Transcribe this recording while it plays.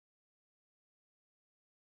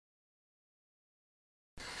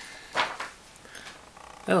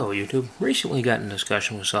Hello YouTube. Recently got in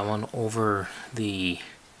discussion with someone over the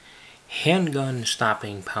handgun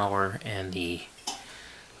stopping power and the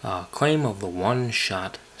claim of the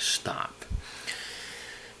one-shot stop.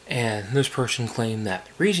 And this person claimed that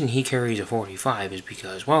the reason he carries a 45 is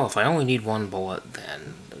because, well, if I only need one bullet,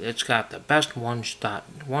 then it's got the best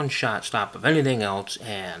one-shot stop of anything else,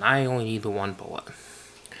 and I only need the one bullet.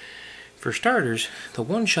 For starters, the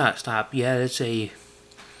one-shot stop, yeah, it's a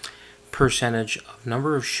percentage of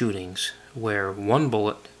number of shootings where one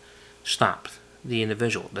bullet stopped the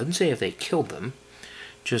individual. It doesn't say if they killed them,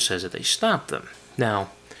 just says that they stopped them. Now,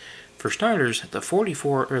 for starters, the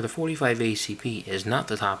 44 or the 45 ACP is not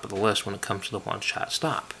the top of the list when it comes to the one-shot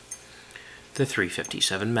stop. The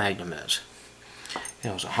 357 Magnum is.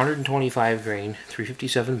 It was 125 grain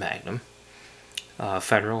 357 Magnum,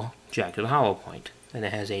 federal jacketed hollow point, and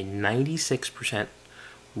it has a 96%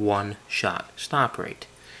 one-shot stop rate.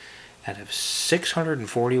 Out of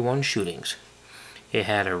 641 shootings, it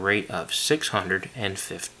had a rate of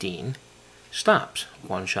 615 stops,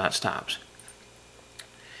 one-shot stops.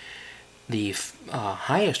 The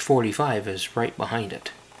highest 45 is right behind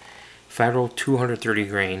it. Federal 230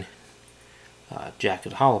 grain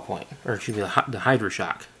jacketed hollow point, or excuse me, the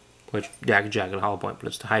Hydra-Shock, which jacketed hollow point, but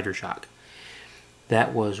it's the Hydra-Shock.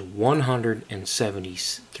 That was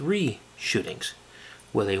 173 shootings,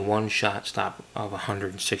 with a one-shot stop of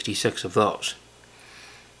 166 of those.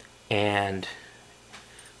 And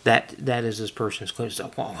that is this person's claim.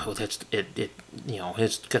 So, well, that's it. You know,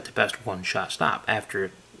 it's got the best one-shot stop.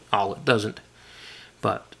 After all, it doesn't.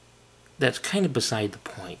 But that's kind of beside the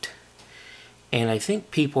point. And I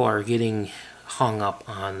think people are getting hung up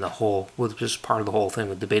on the whole, which is part of the whole thing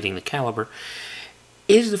with debating the caliber.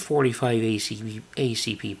 Is the 45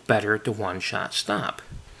 ACP better at the one-shot stop?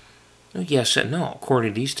 Yes and no.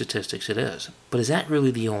 According to these statistics, it is. But is that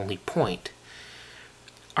really the only point?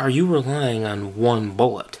 Are you relying on one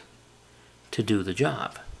bullet to do the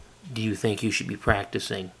job? Do you think you should be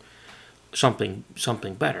practicing something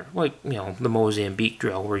better? Like, you know, the Mozambique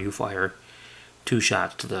drill where you fire 2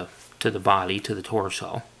 shots to the body, to the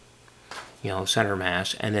torso, you know, center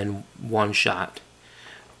mass, and then 1 shot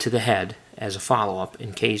to the head as a follow-up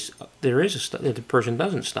in case there is the person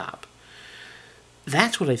doesn't stop.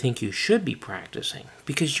 That's what I think you should be practicing,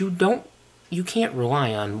 because you can't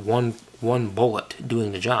rely on one bullet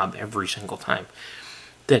doing the job every single time.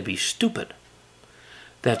 That'd be stupid.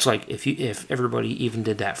 That's like if everybody even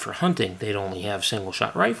did that for hunting, they'd only have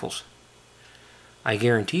single-shot rifles. I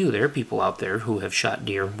guarantee you there are people out there who have shot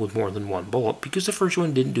deer with more than one bullet because the first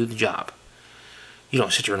one didn't do the job. You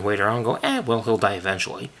don't sit there and wait around and go, well, he'll die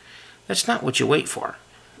eventually. That's not what you wait for.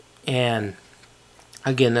 And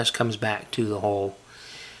again, this comes back to the whole,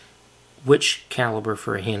 which caliber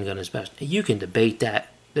for a handgun is best. You can debate that.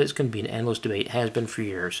 That's going to be an endless debate. It has been for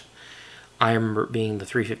years. I remember it being the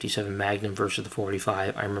 357 Magnum versus the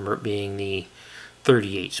 45. I remember it being the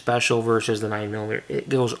 38 Special versus the 9mm. It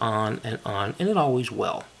goes on, and it always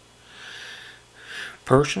will.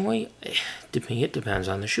 Personally, to me, it depends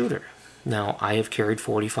on the shooter. Now, I have carried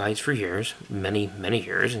 45s for years, many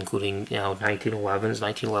years, including, you know, 1911s,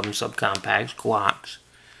 1911 subcompacts, Glocks.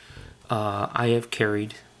 I have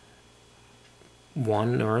carried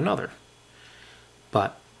one or another,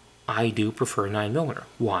 but I do prefer 9mm.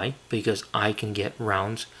 Why? Because I can get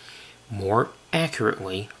rounds more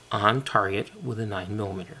accurately on target with a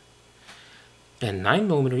 9mm. And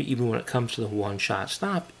 9mm, even when it comes to the one-shot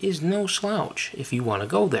stop, is no slouch if you want to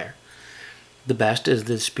go there. The best is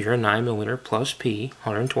the Spear 9mm plus P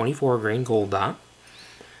 124 grain gold dot.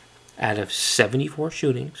 Out of 74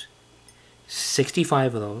 shootings,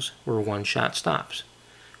 65 of those were one-shot stops,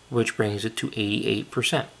 which brings it to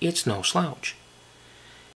 88%. It's no slouch.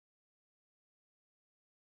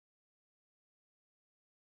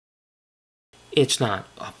 It's not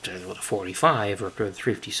up to the 45 or up to the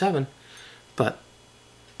 357, but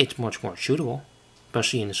it's much more shootable,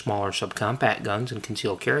 especially in the smaller subcompact guns and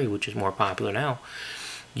concealed carry, which is more popular now.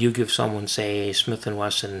 You give someone, say, a Smith &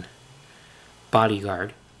 Wesson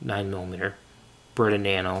Bodyguard 9mm, Brita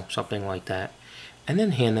Nano, something like that, and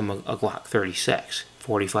then hand them a Glock 36,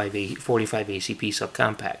 45 ACP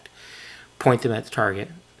subcompact. Point them at the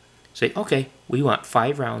target. Say, okay, we want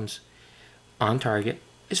 5 rounds on target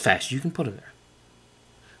as fast as you can put them there.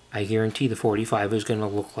 I guarantee the 45 is going to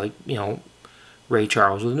look like, you know, Ray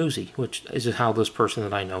Charles with an Uzi, which is how this person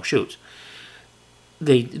that I know shoots.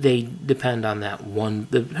 They depend on that one,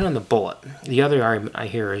 they depend on the bullet. The other argument I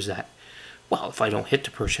hear is that, well, if I don't hit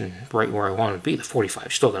the person right where I want to be, the 45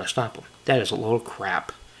 is still going to stop them. That is a load of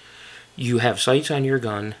crap. You have sights on your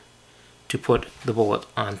gun to put the bullet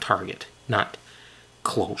on target, not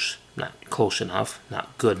close, not close enough,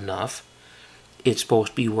 not good enough. It's supposed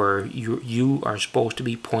to be where you are supposed to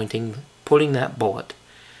be putting that bullet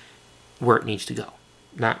where it needs to go.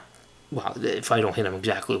 Not, well, if I don't hit him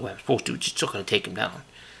exactly where I'm supposed to, it's still going to take him down.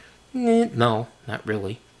 No, not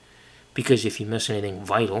really. Because if you miss anything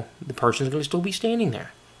vital, the person's going to still be standing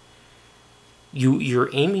there. You're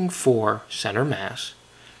aiming for center mass,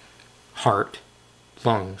 heart,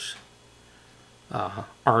 lungs,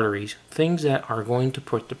 arteries, things that are going to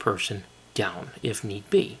put the person down if need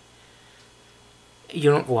be. You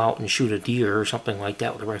don't go out and shoot a deer or something like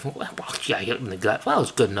that with a rifle. Well, yeah, I hit him in the gut. Well,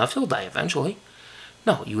 it's good enough. He'll die eventually.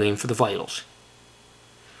 No, you aim for the vitals.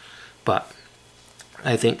 But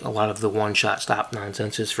I think a lot of the one-shot stop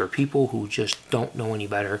nonsense is for people who just don't know any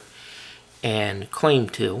better and claim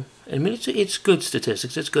to. I mean, it's good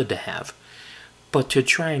statistics. It's good to have. But to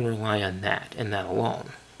try and rely on that and that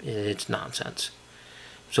alone, it's nonsense.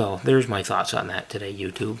 So there's my thoughts on that today,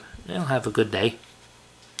 YouTube. I'll have a good day.